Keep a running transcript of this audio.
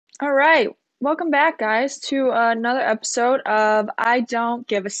All right. Welcome back, guys, to another episode of I Don't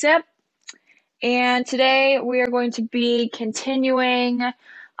Give a Sip. And today we are going to be continuing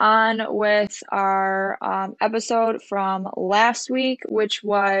on with our episode from last week, which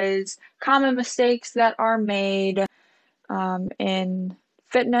was common mistakes that are made in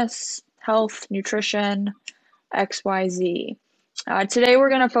fitness, health, nutrition, XYZ. Today we're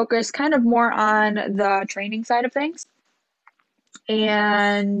going to focus kind of more on the training side of things.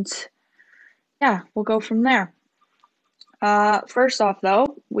 And yeah, we'll go from there. First off,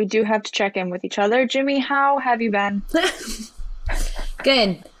 though, we do have to check in with each other. Jimmy, how have you been?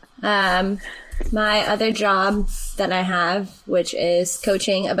 Good. My other job that I have, which is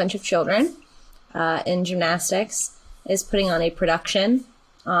coaching a bunch of children in gymnastics, is putting on a production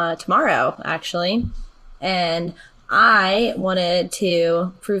tomorrow, actually. And I wanted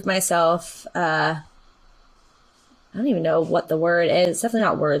to prove myself. I don't even know what the word is. It's definitely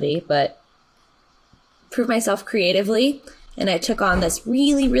not worthy, but prove myself creatively. And I took on this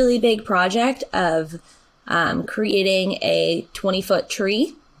really, really big project of creating a 20-foot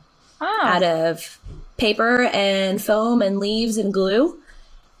tree out of paper and foam and leaves and glue.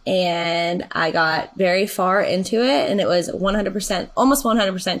 And I got very far into it, and it was 100%, almost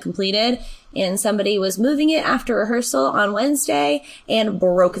 100% completed. And somebody was moving it after rehearsal on Wednesday and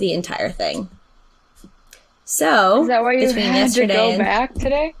broke the entire thing. So Is that why you had to go back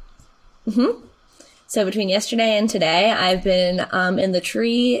today? Mm-hmm. So between yesterday and today, I've been in the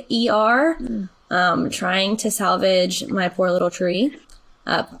tree ER, trying to salvage my poor little tree.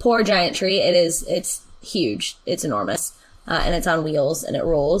 Poor giant tree. It's huge. It's enormous. And it's on wheels and it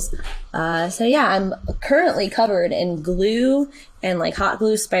rolls. So yeah, I'm currently covered in glue and like hot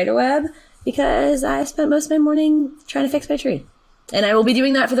glue spiderweb because I spent most of my morning trying to fix my tree. And I will be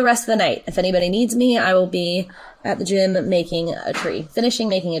doing that for the rest of the night. If anybody needs me, I will be at the gym finishing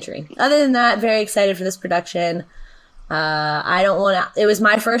making a tree. Other than that, very excited for this production. It was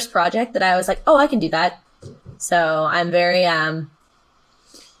my first project that I was like, oh, I can do that. So I'm very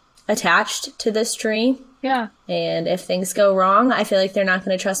attached to this tree. Yeah. And if things go wrong, I feel like they're not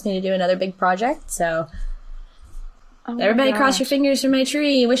going to trust me to do another big project. So everybody cross your fingers for my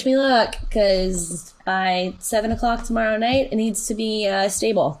tree. Wish me luck, because by 7 o'clock tomorrow night, it needs to be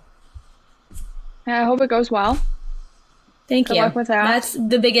stable. Yeah, I hope it goes well. Thank you. Good luck with that. That's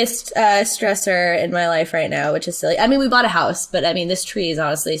the biggest stressor in my life right now, which is silly. I mean, we bought a house, but I mean, this tree is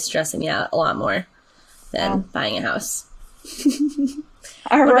honestly stressing me out a lot more than buying a house.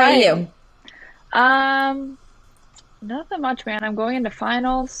 All what right. about you? Nothing much, man. I'm going into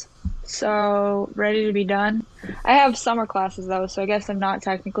finals, so ready to be done. I have summer classes though, so I guess I'm not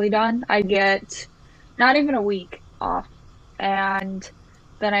technically done. I get not even a week off, and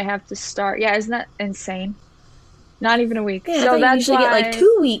then I have to start. Yeah, isn't that insane? Not even a week. Yeah, so I that's usually why get like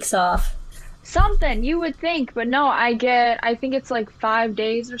 2 weeks off. something you would think, but no, I think it's like 5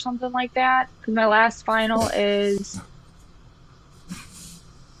 days or something like that. Because my last final is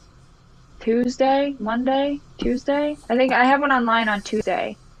Tuesday. I think I have one online on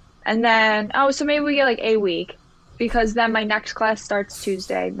Tuesday. And then, so maybe we get like a week because then my next class starts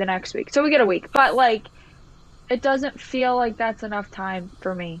Tuesday the next week. So we get a week. But like, it doesn't feel like that's enough time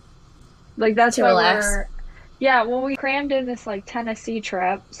for me. Like, that's To why relax. well, we crammed in this like Tennessee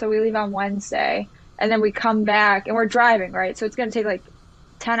trip. So we leave on Wednesday and then we come back and we're driving, right? So it's going to take like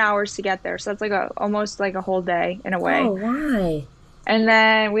 10 hours to get there. So that's like almost like a whole day in a way. Oh, why? And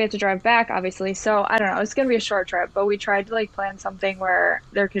then we have to drive back, obviously. So I don't know. It's going to be a short trip, but we tried to like plan something where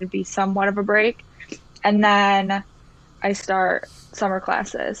there could be somewhat of a break. And then I start summer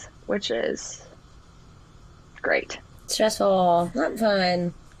classes, which is great. Stressful. Not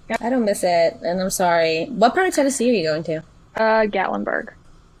fun. I don't miss it, and I'm sorry. What part of Tennessee are you going to? Gatlinburg.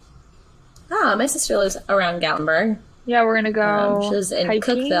 Oh, my sister lives around Gatlinburg. Yeah, we're going to go She lives in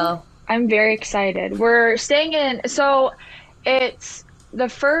hiking. Cookville. I'm very excited. We're staying in, so it's the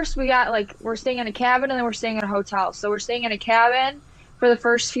first we're staying in a cabin and then we're staying in a hotel. So we're staying in a cabin for the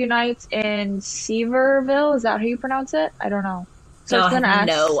first few nights in Seaverville. Is that how you pronounce it? I don't know. No, I have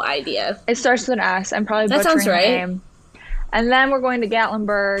no idea. It starts with an S. I'm probably That butchering sounds the right. name. And then we're going to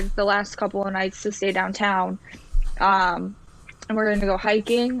Gatlinburg the last couple of nights to stay downtown. And we're going to go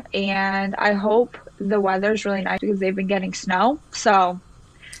hiking. And I hope the weather's really nice because they've been getting snow. So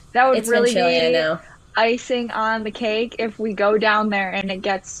that would really chilly, I be know. icing on the cake if we go down there and it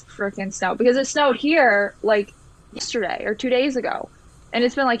gets freaking snow. Because it snowed here like yesterday or 2 days ago. And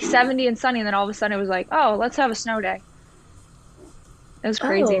it's been like 70 and sunny. And then all of a sudden it was like, oh, let's have a snow day. It was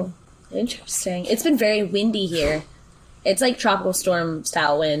crazy. Oh, interesting. It's been very windy here. It's like tropical storm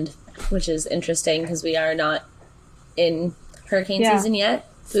style wind, which is interesting because we are not in hurricane season yet.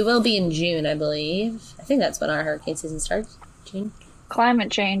 We will be in June, I believe. I think that's when our hurricane season starts. June.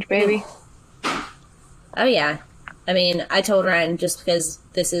 Climate change, baby. Oh, yeah. I mean, I told Ryan just because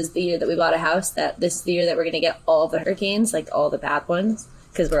this is the year that we bought a house that this is the year that we're going to get all of the hurricanes, like all the bad ones,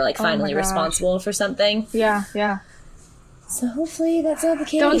 because we're like finally responsible for something. Yeah, yeah. So hopefully that's not the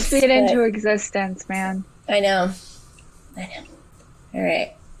case. Don't speak it into existence, man. I know. All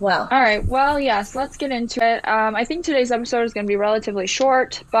right. Well. All right. Well, yes. Let's get into it. I think today's episode is going to be relatively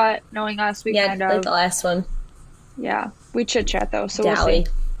short, but knowing us, we kind of like the last one. Yeah, we chit chat though, so Dally.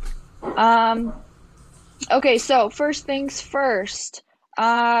 We'll see. Okay. So first things first.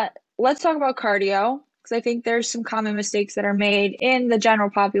 Let's talk about cardio because I think there's some common mistakes that are made in the general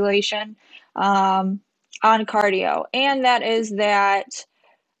population on cardio, and that is that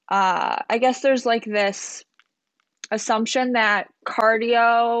I guess there's like this assumption that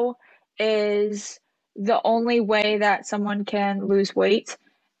cardio is the only way that someone can lose weight.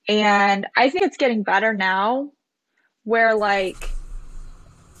 And I think it's getting better now where like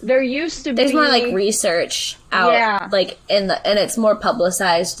there used to there's be more like research out, yeah. like and it's more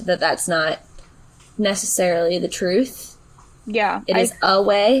publicized that that's not necessarily the truth. Yeah. It is a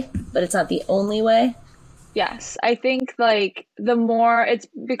way, but it's not the only way. Yes, I think like the more it's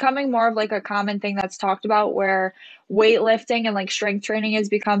becoming more of like a common thing that's talked about where weightlifting and like strength training is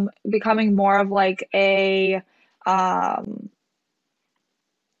becoming more of like a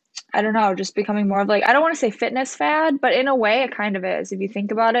I don't know, just becoming more of like I don't want to say fitness fad, but in a way it kind of is if you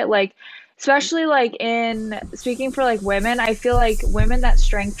think about it. Like especially like in speaking for like women, I feel like women that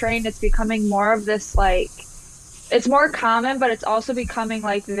strength train, it's becoming more of this like it's more common, but it's also becoming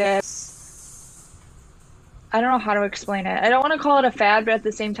like this I don't know how to explain it. I don't want to call it a fad, but at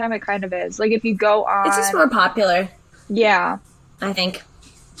the same time, it kind of is. Like if you go on, it's just more popular. Yeah, I think,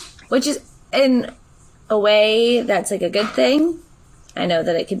 which is in a way that's like a good thing. I know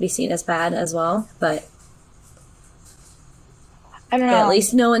that it could be seen as bad as well, but I don't know. At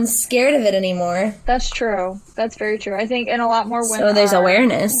least no one's scared of it anymore. That's true. That's very true. I think, and a lot more women. So there's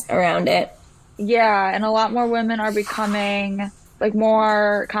awareness around it. Yeah, and a lot more women are becoming like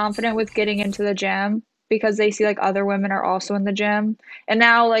more confident with getting into the gym because they see like other women are also in the gym. And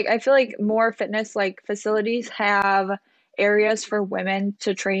now like I feel like more fitness like facilities have areas for women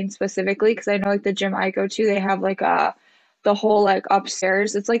to train specifically because I know like the gym I go to, they have like the whole like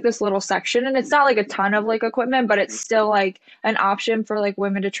upstairs. It's like this little section and it's not like a ton of like equipment, but it's still like an option for like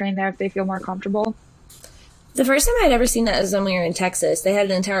women to train there if they feel more comfortable. The first time I'd ever seen that was when we were in Texas. They had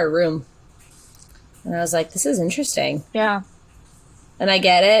an entire room. And I was like, this is interesting. Yeah. And I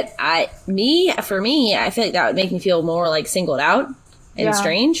get it. For me, I feel like that would make me feel more like singled out and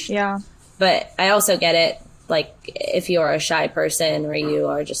strange. Yeah. But I also get it. Like if you're a shy person or you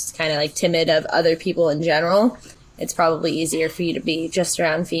are just kind of like timid of other people in general, it's probably easier for you to be just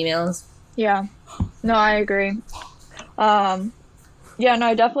around females. Yeah. No, I agree. Yeah, no,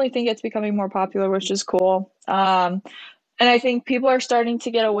 I definitely think it's becoming more popular, which is cool. And I think people are starting to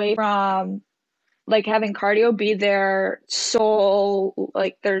get away from like having cardio be their sole,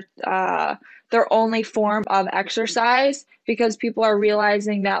 like their only form of exercise because people are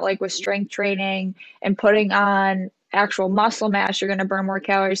realizing that like with strength training and putting on actual muscle mass, you're going to burn more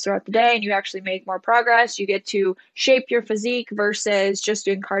calories throughout the day and you actually make more progress. You get to shape your physique versus just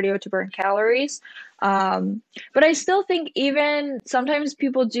doing cardio to burn calories. But I still think even sometimes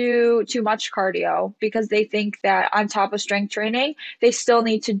people do too much cardio because they think that on top of strength training, they still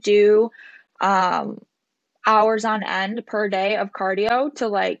need to do hours on end per day of cardio to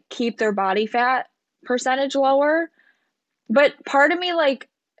like keep their body fat percentage lower. But part of me like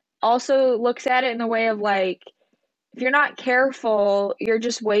also looks at it in the way of like if you're not careful, you're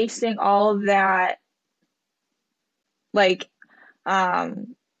just wasting all of that like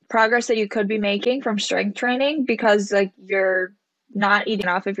progress that you could be making from strength training because like you're not eating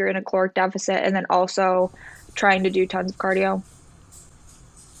enough if you're in a caloric deficit and then also trying to do tons of cardio.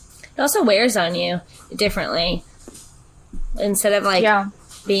 It also wears on you differently. Instead of like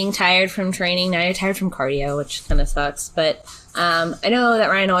being tired from training, now you're tired from cardio, which kind of sucks. But I know that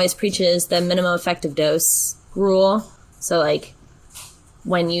Ryan always preaches the minimum effective dose rule. So like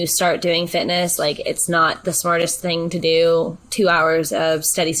when you start doing fitness, like it's not the smartest thing to do 2 hours of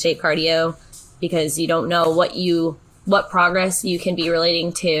steady state cardio because you don't know what progress you can be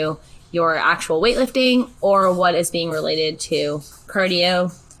relating to your actual weightlifting or what is being related to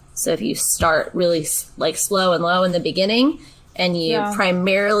cardio. So if you start really like slow and low in the beginning and you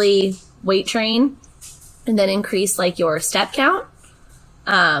primarily weight train and then increase like your step count,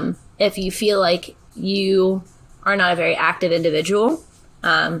 if you feel like you are not a very active individual,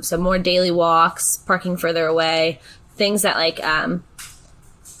 so more daily walks, parking further away, things that like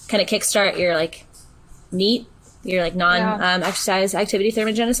kind of kickstart your like NEAT, your like non-exercise activity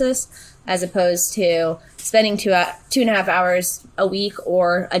thermogenesis, as opposed to spending 2.5 hours a week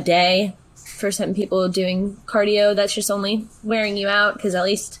or a day for some people doing cardio. That's just only wearing you out, because at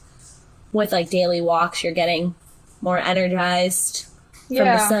least with like daily walks, you're getting more energized from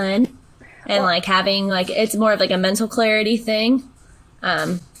the sun, and like having like, it's more of like a mental clarity thing.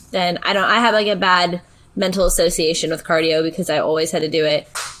 Then I have like a bad mental association with cardio, because I always had to do it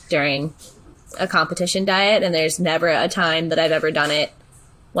during a competition diet, and there's never a time that I've ever done it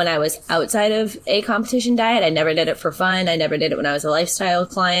when I was outside of a competition diet. I never did it for fun. I never did it when I was a lifestyle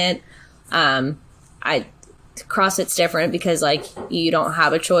client. CrossFit's different because like you don't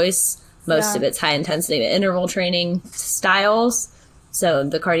have a choice. Most of it's high intensity interval training styles. So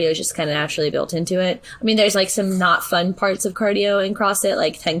the cardio is just kind of naturally built into it. I mean, there's like some not fun parts of cardio in CrossFit,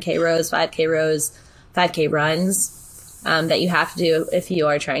 like 10K rows, 5K runs, that you have to do if you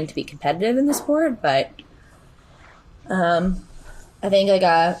are trying to be competitive in the sport. But I think like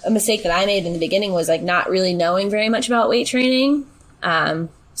a mistake that I made in the beginning was like not really knowing very much about weight training.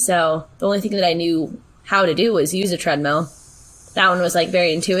 So the only thing that I knew how to do was use a treadmill. That one was like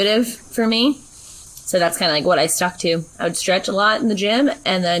very intuitive for me. So that's kind of like what I stuck to. I would stretch a lot in the gym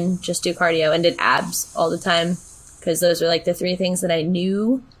and then just do cardio, and did abs all the time, because those were like the 3 things that I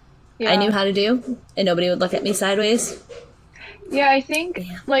knew how to do, and nobody would look at me sideways. Yeah, I think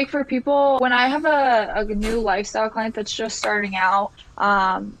like for people, when I have a new lifestyle client that's just starting out,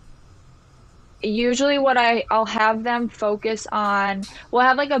 usually what I'll have them focus on, we'll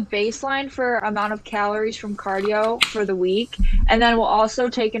have like a baseline for amount of calories from cardio for the week, and then we'll also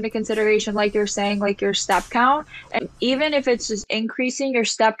take into consideration, like you're saying, like your step count. And even if it's just increasing your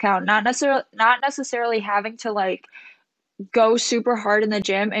step count, not necessarily having to like go super hard in the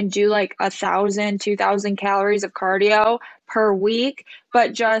gym and do like 1,000, 2,000 calories of cardio per week,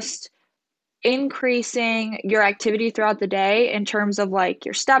 but just increasing your activity throughout the day in terms of like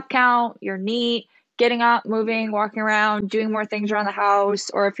your step count, your NEAT, getting up, moving, walking around, doing more things around the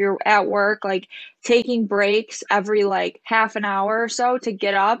house, or if you're at work, like taking breaks every like half an hour or so to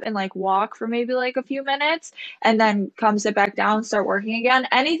get up and like walk for maybe like a few minutes, and then come sit back down, start working again.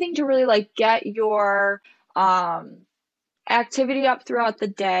 Anything to really like get your activity up throughout the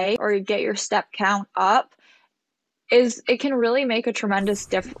day, or get your step count up, it can really make a tremendous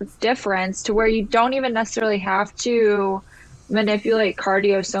difference, to where you don't even necessarily have to manipulate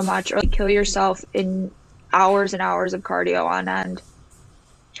cardio so much, or like kill yourself in hours and hours of cardio on end.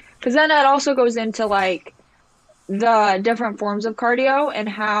 Because then that also goes into like the different forms of cardio, and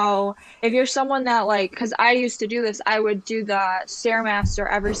how, if you're someone that like, because I used to do this, I would do the Stairmaster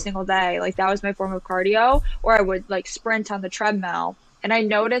every single day. Like that was my form of cardio, or I would like sprint on the treadmill. And I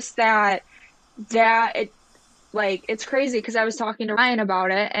noticed that it, like, it's crazy, because I was talking to Ryan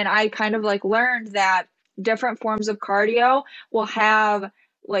about it, and I kind of like learned that different forms of cardio will have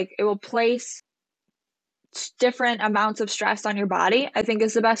like, it will place different amounts of stress on your body, I think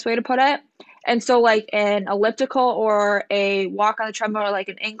is the best way to put it. And so like an elliptical or a walk on the treadmill, or like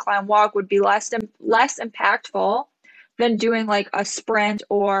an incline walk, would be less impactful than doing like a sprint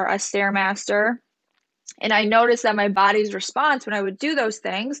or a Stairmaster. And I noticed that my body's response when I would do those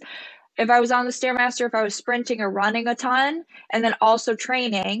things, if I was on the Stairmaster, if I was sprinting or running a ton, and then also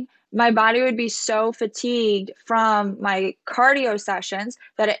training, my body would be so fatigued from my cardio sessions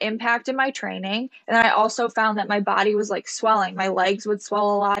that it impacted my training. And then I also found that my body was like swelling. My legs would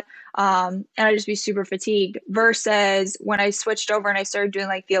swell a lot, and I'd just be super fatigued. Versus when I switched over and I started doing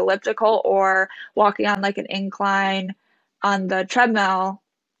like the elliptical, or walking on like an incline on the treadmill,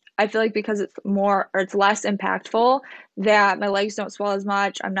 I feel like because it's more, or it's less impactful, that my legs don't swell as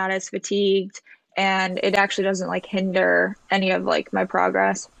much, I'm not as fatigued, and it actually doesn't like hinder any of like my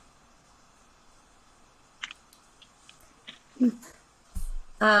progress.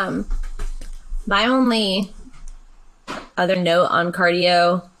 My only other note on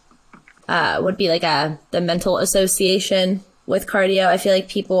cardio would be like the mental association with cardio. I feel like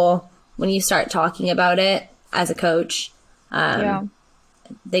people, when you start talking about it as a coach,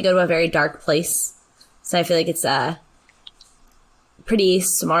 they go to a very dark place. So I feel like it's pretty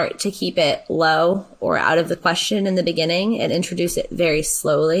smart to keep it low or out of the question in the beginning, and introduce it very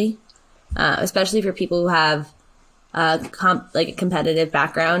slowly, especially for people who have like a competitive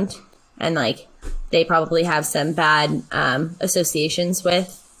background, and like they probably have some bad associations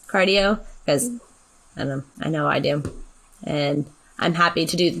with cardio, because I know I do, and I'm happy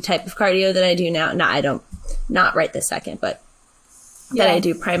to do the type of cardio that I do now. Not right this second, but that I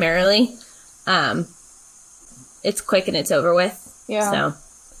do primarily. It's quick and it's over with. So,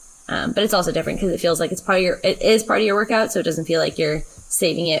 but it's also different because it feels like it is part of your workout, so it doesn't feel like you're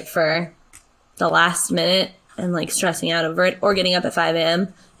saving it for the last minute and like stressing out over it, or getting up at 5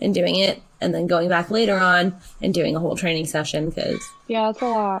 a.m. and doing it and then going back later on and doing a whole training session, because Yeah, it's a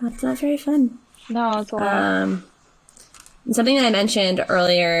lot. that's not very fun. No, it's a lot. And something that I mentioned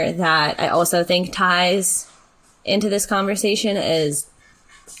earlier that I also think ties into this conversation is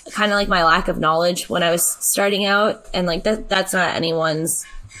kind of like my lack of knowledge when I was starting out. And like that's not anyone's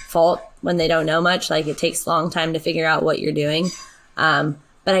fault when they don't know much. Like, it takes a long time to figure out what you're doing.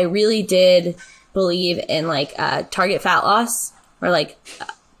 But I really did believe in like target fat loss, or like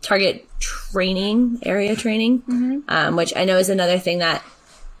target training, area training, which I know is another thing that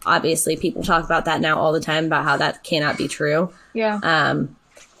obviously people talk about that now all the time, about how that cannot be true. Yeah.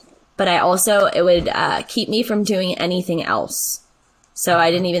 But I also, it would keep me from doing anything else. So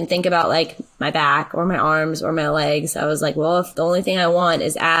I didn't even think about like my back or my arms or my legs. I was like, well, if the only thing I want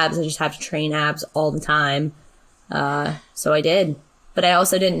is abs, I just have to train abs all the time. So I did. But I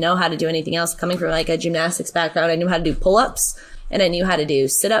also didn't know how to do anything else. Coming from like a gymnastics background, I knew how to do pull-ups, and I knew how to do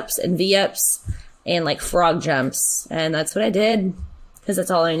sit-ups and V-ups and like frog jumps. And that's what I did, because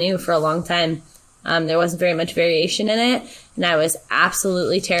that's all I knew for a long time. There wasn't very much variation in it, and I was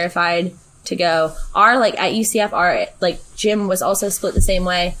absolutely terrified to go. Our, like, at UCF, our, like, gym was also split the same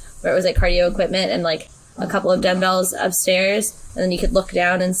way, where it was, like, cardio equipment and, like, a couple of dumbbells upstairs, and then you could look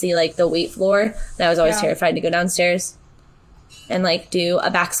down and see, like, the weight floor. And I was always terrified to go downstairs and, like, do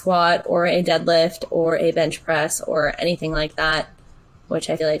a back squat or a deadlift or a bench press or anything like that, which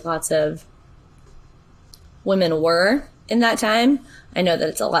I feel like lots of women were in that time. I know that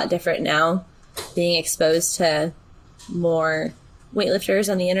it's a lot different now, being exposed to more weightlifters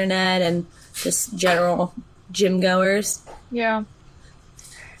on the internet and just general gym goers. Yeah.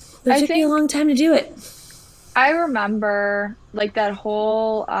 But it took me a long time to do it. I remember like that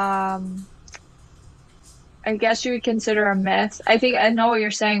whole, I guess you would consider a myth. I think I know what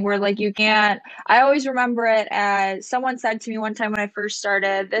you're saying, where like you can't, I always remember it as someone said to me one time when I first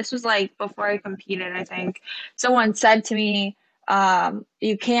started, this was like before I competed, I think. Someone said to me,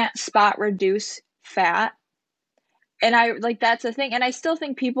 you can't spot reduce fat. And I like, that's the thing. And I still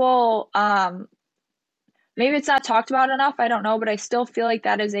think people, maybe it's not talked about enough, I don't know, but I still feel like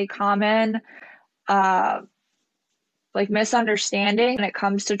that is a common like misunderstanding when it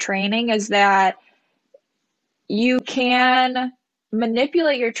comes to training, is that you can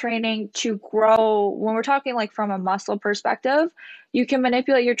manipulate your training to grow. When we're talking like from a muscle perspective, you can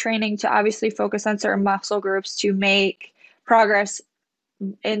manipulate your training to obviously focus on certain muscle groups to make progress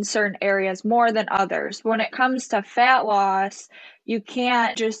in certain areas more than others. When it comes to fat loss, you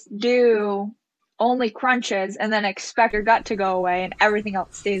can't just do only crunches and then expect your gut to go away and everything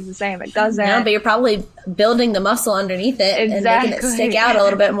else stays the same. It doesn't. No, but you're probably building the muscle underneath it and making it stick out a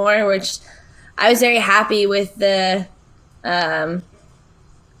little bit more, which I was very happy with the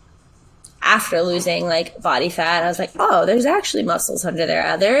after losing like body fat. I was like, oh, there's actually muscles under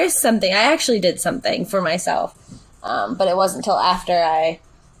there. There is something. I actually did something for myself. But it wasn't until after I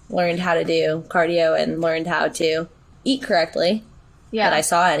learned how to do cardio and learned how to eat correctly that I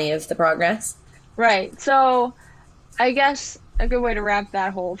saw any of the progress. Right. So I guess a good way to wrap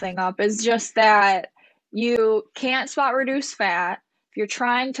that whole thing up is just that you can't spot reduce fat. If you're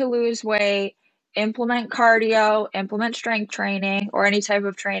trying to lose weight, implement cardio, implement strength training, or any type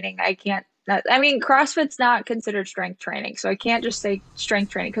of training. I mean, CrossFit's not considered strength training, so I can't just say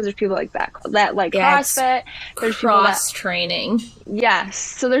strength training, because there's people like that like CrossFit. There's cross training. Yes.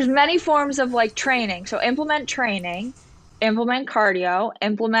 So there's many forms of like training. So implement training, implement cardio,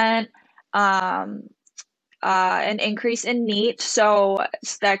 implement an increase in NEAT. So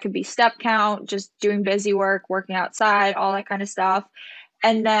that could be step count, just doing busy work, working outside, all that kind of stuff.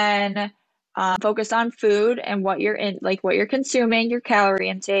 And then focus on food and what you're in, like what you're consuming, your calorie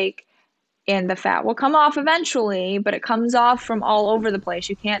intake, and the fat will come off eventually, but it comes off from all over the place.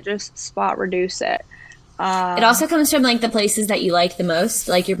 You can't just spot reduce it. It also comes from like the places that you like the most,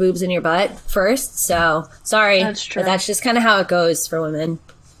 like your boobs and your butt first. So sorry, that's true. But that's just kind of how it goes for women.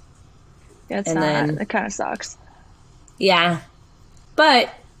 Yeah, it kind of sucks. Yeah,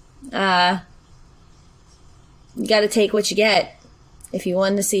 but you got to take what you get. If you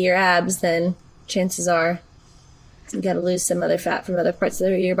want to see your abs, then chances are you got to lose some other fat from other parts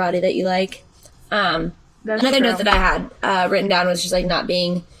of your body that you like. Another note that I had written down was just like not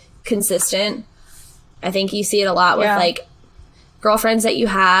being consistent. I think you see it a lot with like girlfriends that you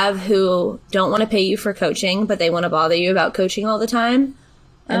have who don't want to pay you for coaching, but they want to bother you about coaching all the time.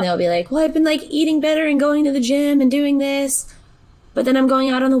 And they'll be like, well, I've been like eating better and going to the gym and doing this, but then I'm going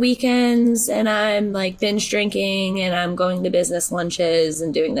out on the weekends and I'm like binge drinking and I'm going to business lunches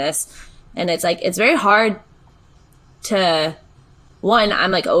and doing this. And it's like, it's very hard to one,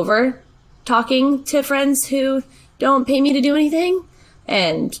 I'm like over talking to friends who don't pay me to do anything.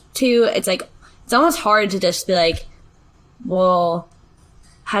 And two, it's like, it's almost hard to just be like, well,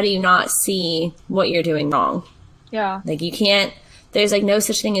 how do you not see what you're doing wrong? Yeah. Like, you can't, there's like no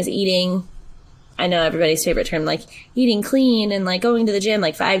such thing as eating. I know everybody's favorite term, like eating clean and like going to the gym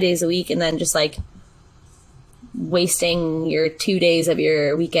like 5 days a week and then just like wasting your 2 days of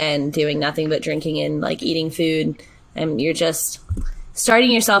your weekend doing nothing but drinking and like eating food. And you're just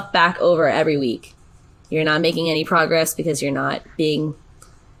starting yourself back over every week. You're not making any progress because you're not being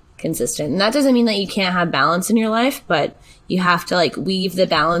consistent. And that doesn't mean that you can't have balance in your life, but you have to like weave the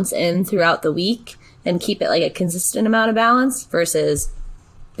balance in throughout the week and keep it like a consistent amount of balance versus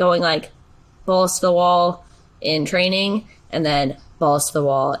going like balls to the wall in training and then balls to the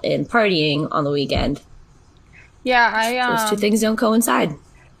wall in partying on the weekend. Yeah, Those two things don't coincide.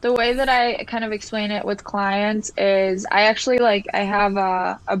 the way that I kind of explain it with clients is I actually like I have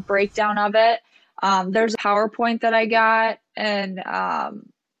a breakdown of it. There's a PowerPoint that I got and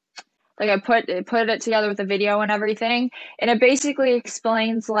like I put it together with a video and everything, and it basically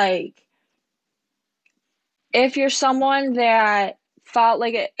explains like if you're someone that felt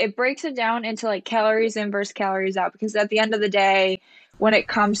like it breaks it down into like calories in versus calories out because at the end of the day, when it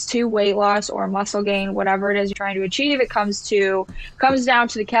comes to weight loss or muscle gain, whatever it is you're trying to achieve, it comes down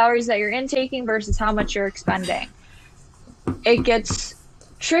to the calories that you're intaking versus how much you're expending. It gets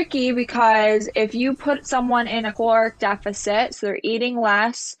tricky because if you put someone in a caloric deficit, so they're eating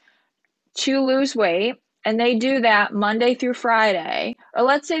less to lose weight, and they do that Monday through Friday, or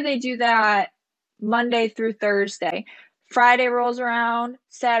let's say they do that Monday through Thursday. Friday rolls around,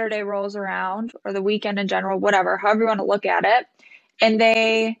 Saturday rolls around, or the weekend in general, whatever, however you want to look at it, and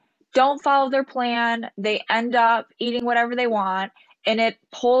they don't follow their plan. They end up eating whatever they want, and it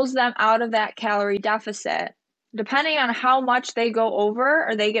pulls them out of that calorie deficit. Depending on how much they go over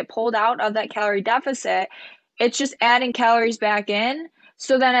or they get pulled out of that calorie deficit, it's just adding calories back in.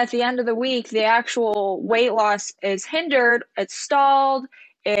 So then at the end of the week, the actual weight loss is hindered, it's stalled,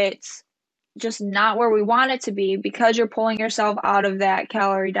 it's just not where we want it to be because you're pulling yourself out of that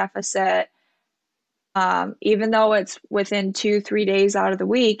calorie deficit. Even though it's within 2, 3 days out of the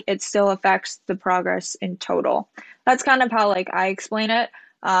week, it still affects the progress in total. That's kind of how like I explain it.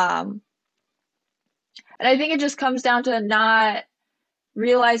 And I think it just comes down to not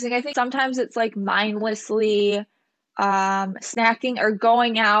realizing. I think sometimes it's like mindlessly snacking or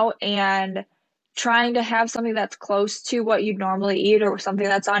going out and trying to have something that's close to what you'd normally eat or something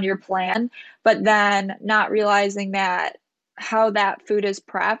that's on your plan, but then not realizing that how that food is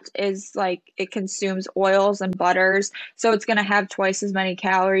prepped is like it consumes oils and butters, so it's going to have twice as many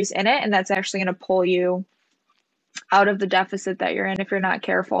calories in it, and that's actually going to pull you out of the deficit that you're in if you're not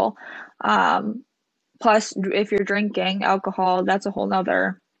careful. Um, Plus, if you're drinking alcohol, that's a whole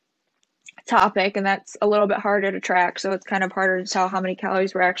nother topic, and that's a little bit harder to track. So it's kind of harder to tell how many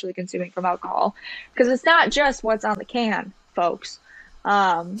calories we're actually consuming from alcohol because it's not just what's on the can, folks.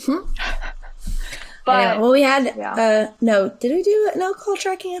 But well, we had yeah, no. Did we do an alcohol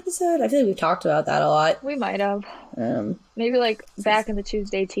tracking episode? I feel like we've talked about that a lot. we might have Um, maybe like back in the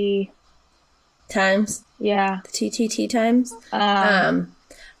Tuesday tea. Times, Yeah. the TTT times. Um,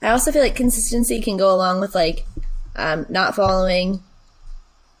 I also feel like consistency can go along with like not following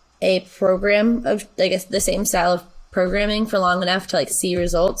a program of like the same style of programming for long enough to like see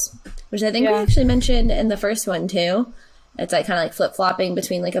results, which I think we yeah. actually mentioned in the first one too. It's like kind of like flip-flopping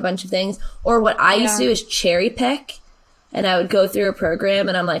between like a bunch of things. Or what I used to do is cherry pick, and I would go through a program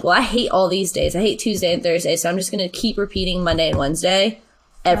and I'm like, well, I hate all these days. I hate Tuesday and Thursday, so I'm just going to keep repeating Monday and Wednesday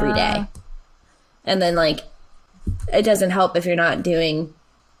every day. And then like it doesn't help if you're not doing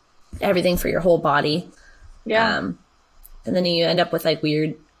everything for your whole body. Yeah. And then you end up with like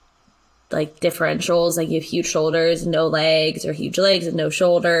weird like differentials, like you have huge shoulders and no legs, or huge legs and no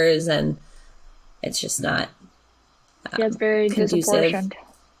shoulders, and it's just not Yeah, it's very conducive. disproportioned.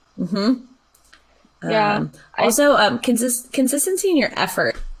 Yeah. Also, consistency in your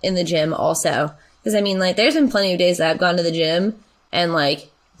effort in the gym also. Because, I mean, like, there's been plenty of days that I've gone to the gym and, like,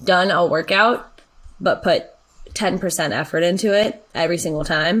 done a workout, but put 10% effort into it every single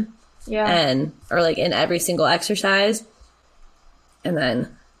time. Yeah. Or, like, in every single exercise. And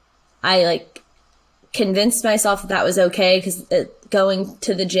then I, like, convinced myself that was okay because going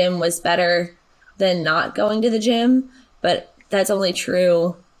to the gym was better than not going to the gym. But that's only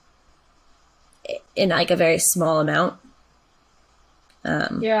true in like a very small amount.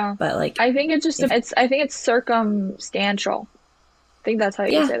 Yeah. But like, I think I think it's circumstantial. I think that's how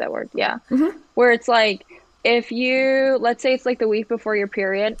you say that word. Yeah. Mm-hmm. Where it's like if you, let's say it's like the week before your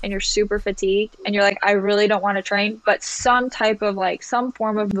period and you're super fatigued and you're like, I really don't want to train, but some type of like some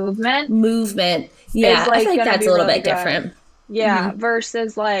form of movement Movement. is Yeah, I feel like like gonna that's be a little really bit good. different. Yeah,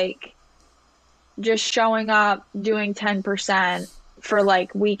 versus like just showing up doing 10% for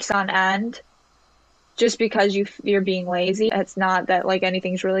like weeks on end just because you're being lazy. It's not that like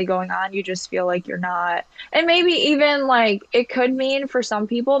anything's really going on. You just feel like you're not. And maybe even like it could mean for some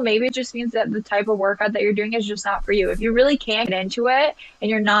people, maybe it just means that the type of workout that you're doing is just not for you. If you really can't get into it and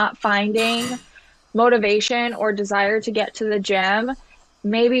you're not finding motivation or desire to get to the gym,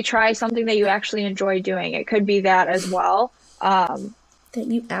 maybe try something that you actually enjoy doing. It could be that as well. That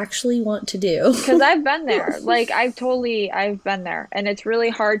you actually want to do. Because I've been there. Like I've been there. And it's really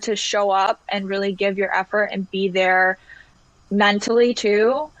hard to show up and really give your effort and be there mentally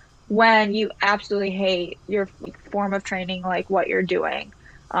too when you absolutely hate your form of training, like what you're doing.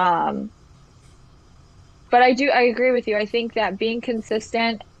 Um, but I agree with you. I think that being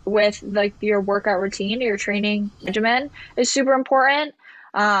consistent with like your workout routine, your training regimen is super important.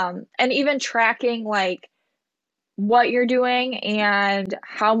 And even tracking like what you're doing and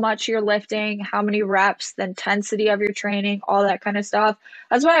how much you're lifting, how many reps, the intensity of your training, all that kind of stuff.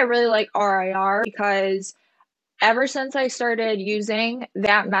 That's why I really like RIR because ever since I started using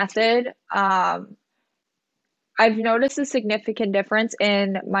that method, I've noticed a significant difference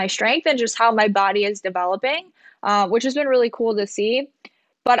in my strength and just how my body is developing, which has been really cool to see.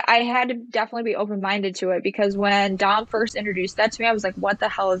 But I had to definitely be open-minded to it because when Dom first introduced that to me, I was like, what the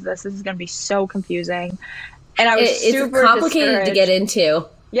hell is this? This is going to be so confusing. And I was It's super complicated to get discouraged. into,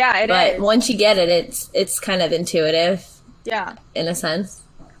 Yeah, it but is. once you get it, it's kind of intuitive Yeah. in a sense.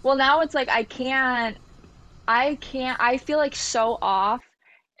 Well, now it's like I feel like so off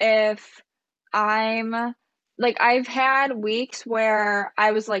if I'm like I've had weeks where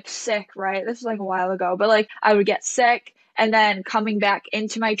I was like sick, right? This was like a while ago, but like I would get sick and then coming back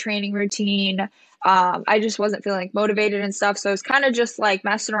into my training routine, I just wasn't feeling like motivated and stuff. So I was kind of just like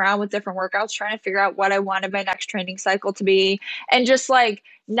messing around with different workouts, trying to figure out what I wanted my next training cycle to be, and just like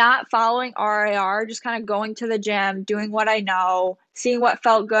not following RIR, just kind of going to the gym, doing what I know, seeing what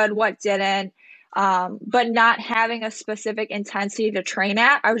felt good, what didn't, but not having a specific intensity to train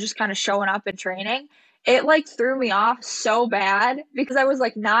at. I was just kind of showing up and training. It like threw me off so bad because I was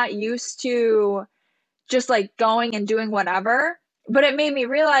like not used to just like going and doing whatever. But it made me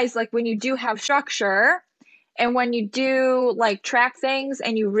realize like when you do have structure and when you do like track things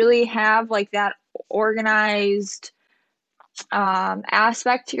and you really have like that organized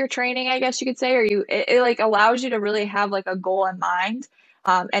aspect to your training, I guess you could say, or it like allows you to really have like a goal in mind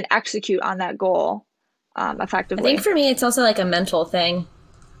and execute on that goal I think effectively. for me, it's also like a mental thing.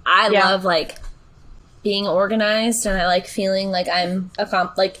 I Yeah, love like being organized, and I like feeling like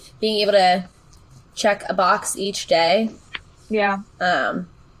like being able to check a box each day. yeah,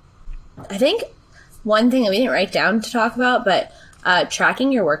 I think one thing that we didn't write down to talk about, but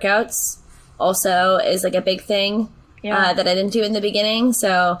tracking your workouts also is like a big thing yeah. that I didn't do in the beginning.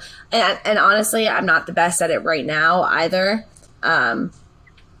 So, and honestly, I'm not the best at it right now either.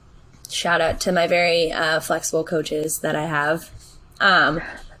 Shout out to my very flexible coaches that I have.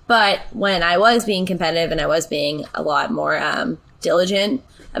 But when I was being competitive and I was being a lot more diligent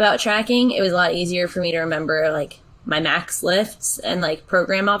about tracking, it was a lot easier for me to remember like my max lifts and like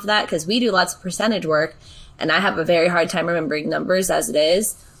program off of that because we do lots of percentage work and I have a very hard time remembering numbers as it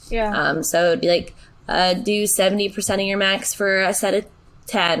is. Yeah. So it would be like do 70% of your max for a set of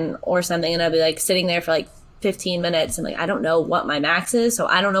 10 or something, and I'd be like sitting there for like 15 minutes and like I don't know what my max is, so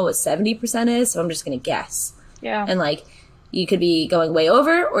I don't know what 70% is, so I'm just gonna guess. Yeah. And like you could be going way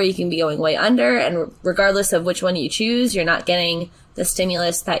over or you can be going way under, and regardless of which one you choose, you're not getting the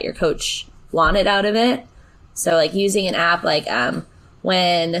stimulus that your coach wanted out of it. So like using an app like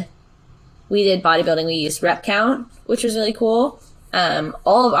when we did bodybuilding, we used rep count, which was really cool.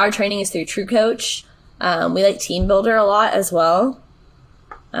 All of our training is through True Coach. We like Team Builder a lot as well.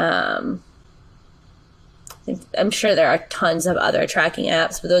 I'm sure there are tons of other tracking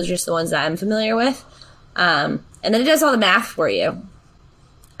apps, but those are just the ones that I'm familiar with. And then it does all the math for you.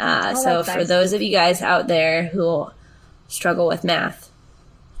 So for nice. those of you guys out there who struggle with math,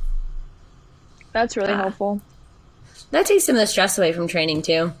 That's really helpful. that takes some of the stress away from training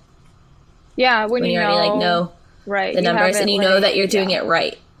too. Yeah, when When you you already like know, know right, the you have numbers it and you know like, that you're doing yeah, it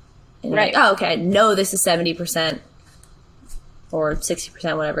right. And you're right. like, oh, okay, I know this is 70% or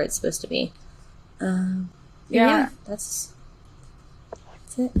 60%, whatever it's supposed to be. Yeah. That's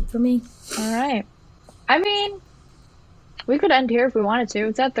it for me. All right. I mean, we could end here if we wanted to.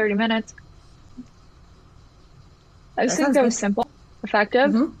 It's at 30 minutes. I just That think sounds that was good. simple, effective.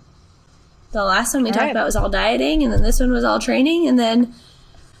 Mm-hmm. The last one we All talked right. about was all dieting, and then this one was all training, and then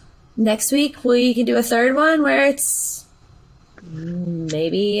next week we can do a third one where it's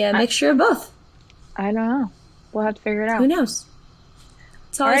maybe a mixture of both. I don't know. We'll have to figure it out. Who knows?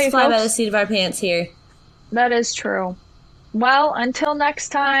 It's always right, fly by folks. the seat of our pants here. That is true. Well, until next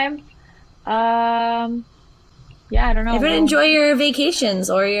time, yeah, I don't know. Everyone enjoy your vacations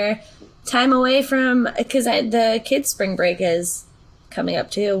or your time away from, because the kids' spring break is coming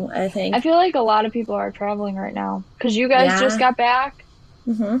up too, I think. I feel like a lot of people are traveling right now because you guys just got back.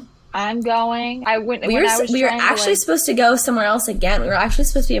 Mm-hmm. I'm going. I went. We were actually supposed to go somewhere else again. We were actually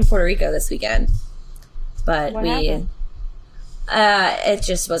supposed to be in Puerto Rico this weekend, but What happened? it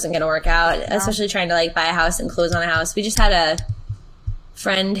just wasn't going to work out. No. Especially trying to like buy a house and close on a house. We just had a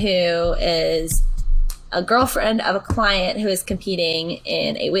friend who is a girlfriend of a client who is competing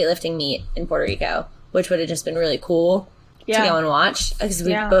in a weightlifting meet in Puerto Rico, which would have just been really cool to go and watch because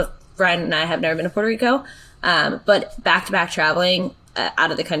Brian and I have never been to Puerto Rico, but back-to-back traveling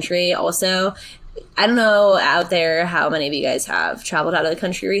out of the country also. I don't know out there how many of you guys have traveled out of the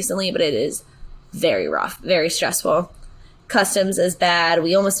country recently, but it is very rough, very stressful. Customs is bad.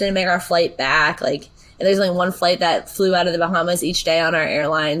 We almost didn't make our flight back. Like, and there's only one flight that flew out of the Bahamas each day on our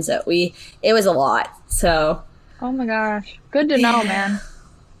airlines. It was a lot. So, oh my gosh, good to know, man.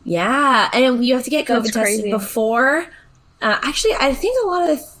 Yeah, and you have to get COVID tested before. Actually, I think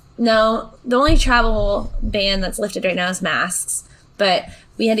the only travel ban that's lifted right now is masks. But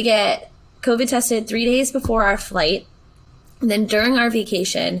we had to get COVID tested 3 days before our flight. And then during our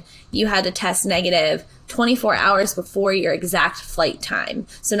vacation, you had to test negative 24 hours before your exact flight time.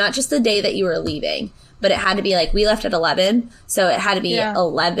 So not just the day that you were leaving, but it had to be like, we left at 11. So it had to be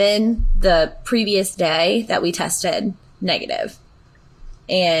 11 the previous day that we tested negative.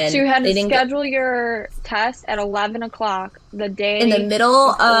 And so you had to schedule your test at 11 o'clock the day in the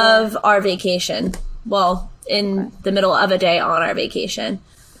middle of our vacation. Well, in the middle of a day on our vacation.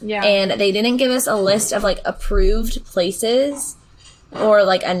 Yeah. And they didn't give us a list of like approved places or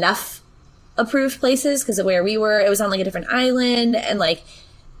like enough approved places because of where we were. It was on like a different island and like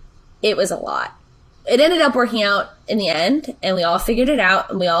it was a lot. It ended up working out in the end and we all figured it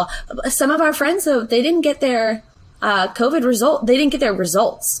out. And some of our friends though, they didn't get their COVID result. They didn't get their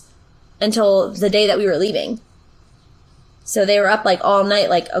results until the day that we were leaving. So they were up like all night,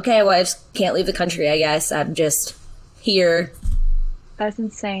 like, okay, well, I just can't leave the country, I guess. I'm just here. That's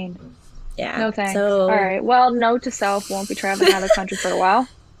insane. Yeah. No thanks. So, all right. Well, note to self, won't be traveling out of the country for a while.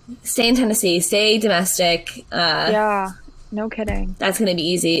 Stay in Tennessee. Stay domestic. Yeah. No kidding. That's going to be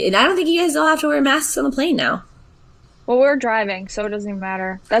easy. And I don't think you guys all have to wear masks on the plane now. Well, we're driving, so it doesn't even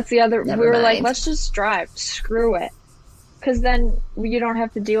matter. That's the other. Never we were mind. like, let's just drive. Screw it. Because then you don't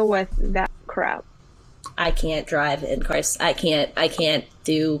have to deal with that crap. I can't drive in cars. I can't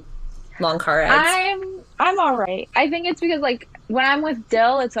do long car rides. I'm all right. I think it's because like when I'm with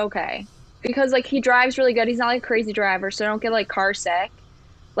Dill, it's okay because like he drives really good. He's not like a crazy driver, so I don't get like car sick.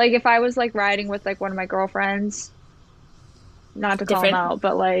 Like if I was like riding with like one of my girlfriends, not to call him out,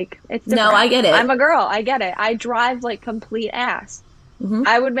 but like it's different. No, I get it. I'm a girl. I get it. I drive like complete ass. Mm-hmm.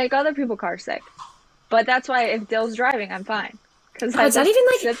 I would make other people car sick, but that's why if Dill's driving, I'm fine because I just not even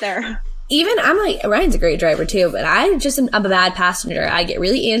like sit there. Even I'm like Ryan's a great driver too, but I'm a bad passenger. I get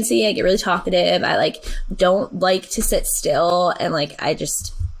really antsy. I get really talkative. I like don't like to sit still, and like I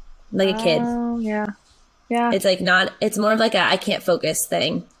just like a kid. Oh yeah. It's like not. It's more of like I can't focus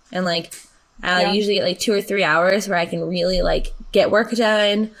thing, and like I usually get like 2 or 3 hours where I can really like get work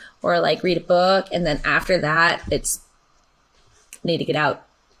done or like read a book, and then after that, it's need to get out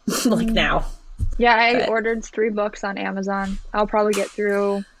like now. Yeah, I ordered 3 books on Amazon. I'll probably get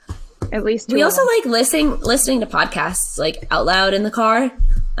through at least 2. We also like listening to podcasts like out loud in the car,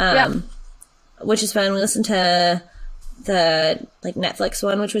 which is fun. We listened to the like Netflix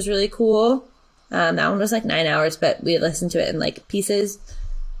one, which was really cool. That one was like 9 hours, but we listened to it in like pieces.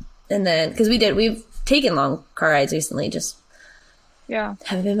 And then because we've taken long car rides recently, just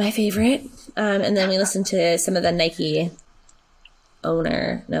haven't been my favorite. And then we listened to some of the Nike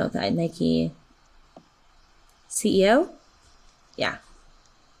CEO,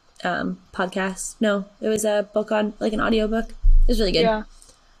 podcast. No, it was a book on like an audiobook. It was really good.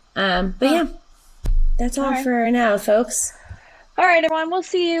 But that's all for now, folks. All right, everyone. We'll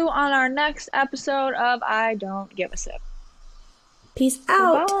see you on our next episode of I Don't Give a Sip. Peace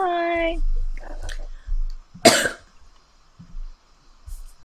out. Bye.